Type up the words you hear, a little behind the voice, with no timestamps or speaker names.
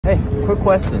Hey, quick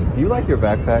question. Do you like your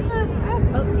backpack? I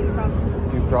have a few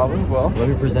problems. Few problems? Well, let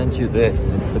me present you this.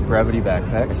 It's the Brevite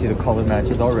backpack. I see the color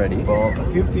matches already. Well,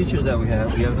 a few features that we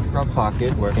have the front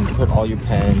pocket where you can put all your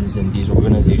pens in these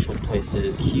organizational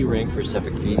places. Key ring for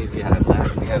 7 feet if you have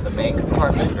that. We have the main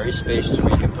compartment, very spacious,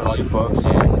 where you can put all your books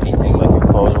and anything like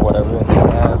your clothes or whatever. We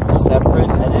have a separate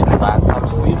headed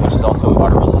laptop sleeve, which is also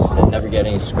water resistant. Never get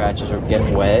any scratches or get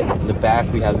wet. In the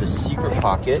back, we have the secret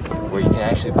pocket where you can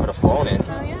actually put a phone in.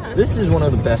 Oh, yeah. This is one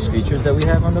of the best features that we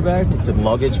have on the back. It's a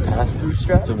luggage pass-through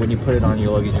strap, so when you put it on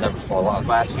your luggage, you never fall off.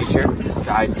 Last feature is the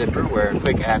side zipper, where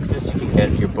quick access, you can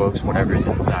get your books, whatever's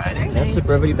inside. That's the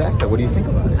Brevite backpack. What do you think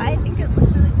about it? I think it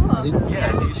looks really cool. Yeah,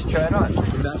 I think you should try it on.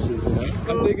 Matches, you know?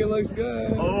 I think it looks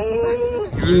good. Oh!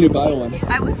 You need to buy one.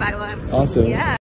 I would buy one. Awesome. Yeah.